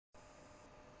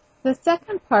The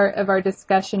second part of our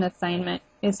discussion assignment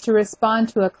is to respond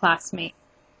to a classmate.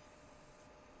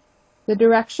 The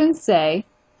directions say,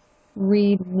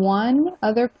 read one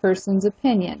other person's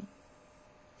opinion.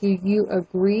 Do you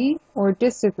agree or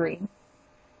disagree?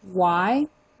 Why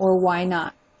or why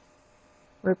not?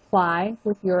 Reply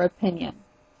with your opinion.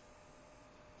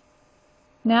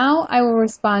 Now I will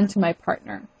respond to my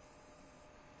partner.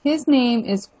 His name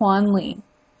is Quan Lee,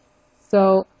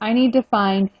 so I need to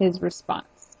find his response.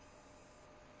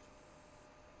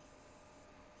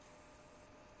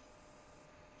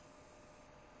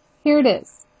 Here it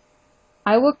is.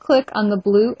 I will click on the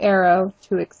blue arrow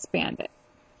to expand it.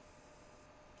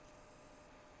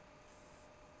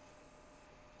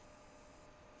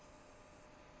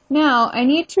 Now I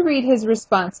need to read his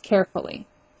response carefully.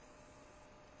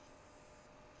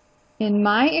 In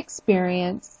my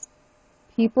experience,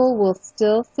 people will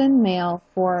still send mail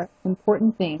for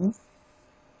important things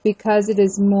because it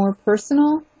is more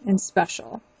personal and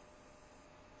special.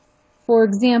 For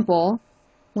example,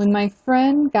 when my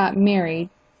friend got married,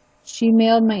 she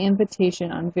mailed my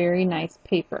invitation on very nice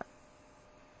paper.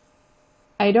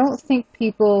 I don't think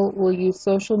people will use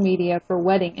social media for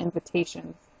wedding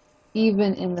invitations,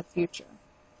 even in the future.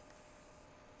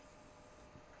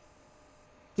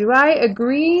 Do I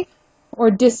agree or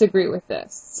disagree with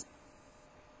this?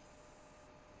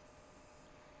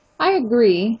 I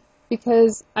agree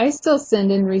because I still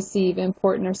send and receive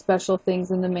important or special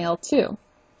things in the mail too.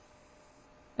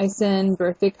 I send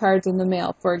birthday cards in the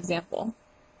mail, for example.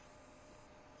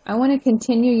 I want to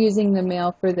continue using the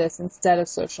mail for this instead of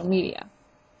social media.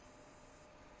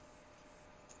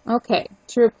 Okay,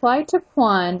 to reply to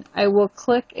Quan, I will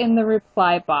click in the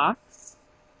reply box.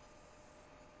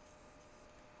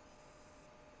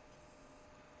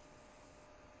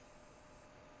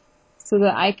 So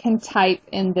that I can type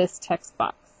in this text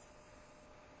box.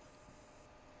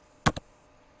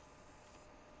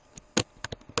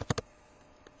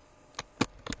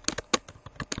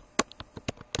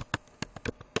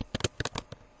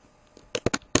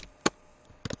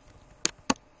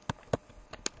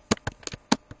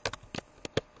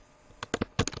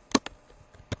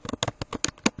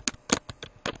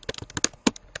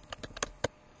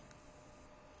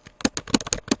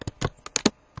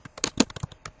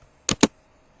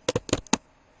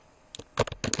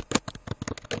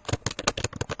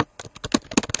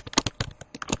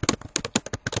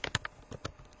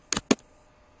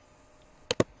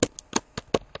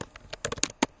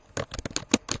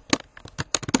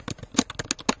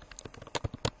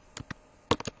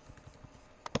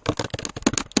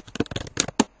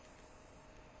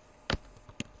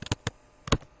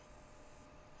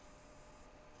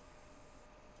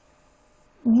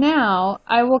 Now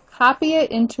I will copy it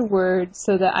into Word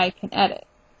so that I can edit.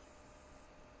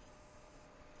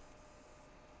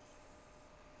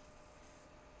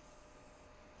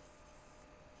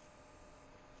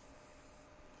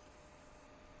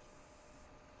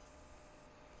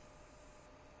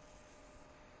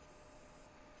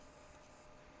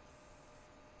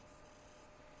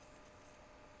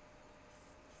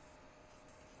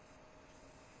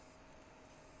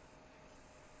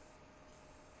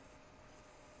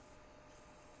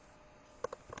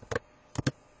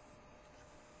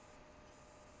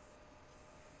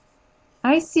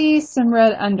 I see some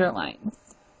red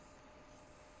underlines.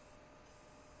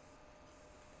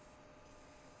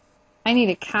 I need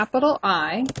a capital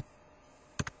I.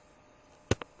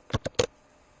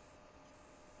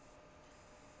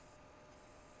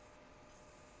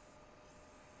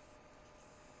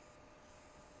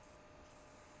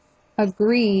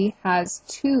 Agree has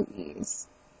two E's.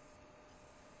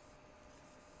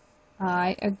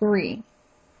 I agree.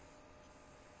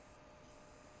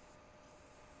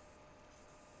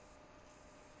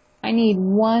 I need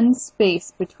one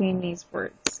space between these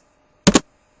words.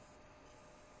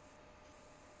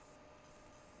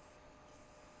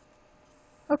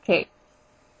 Okay,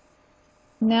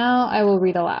 now I will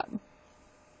read aloud.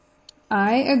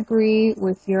 I agree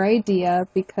with your idea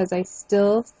because I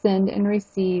still send and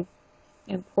receive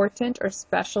important or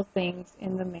special things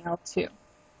in the mail too.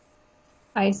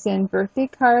 I send birthday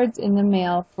cards in the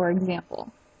mail, for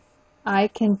example. I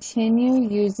continue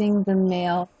using the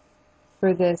mail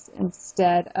for this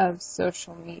instead of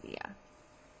social media.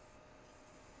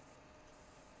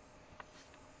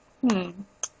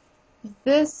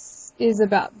 This is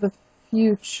about the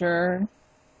future.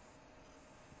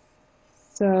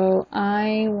 So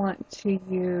I want to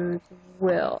use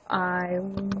will. I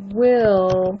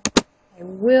will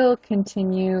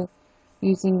continue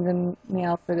using the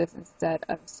mail for this instead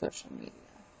of social media.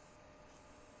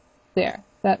 There.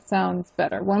 That sounds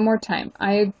better. One more time.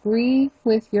 I agree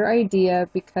with your idea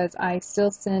because I still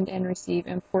send and receive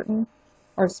important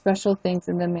or special things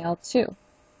in the mail too.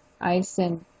 I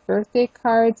send birthday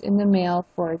cards in the mail,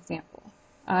 for example.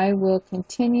 I will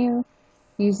continue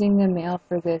using the mail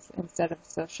for this instead of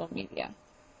social media.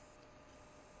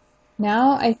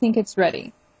 Now I think it's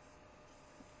ready.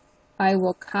 I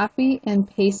will copy and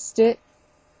paste it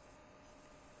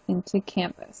into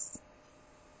Canvas.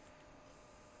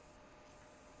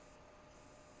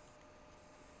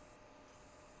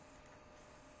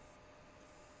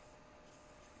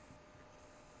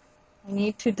 I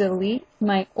need to delete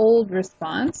my old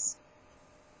response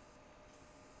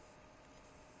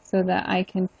so that I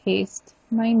can paste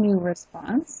my new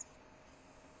response.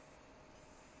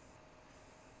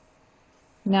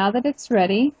 Now that it's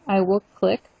ready, I will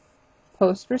click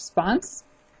Post Response.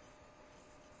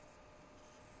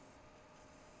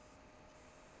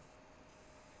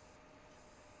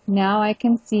 Now I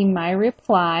can see my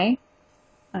reply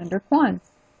under Quan's.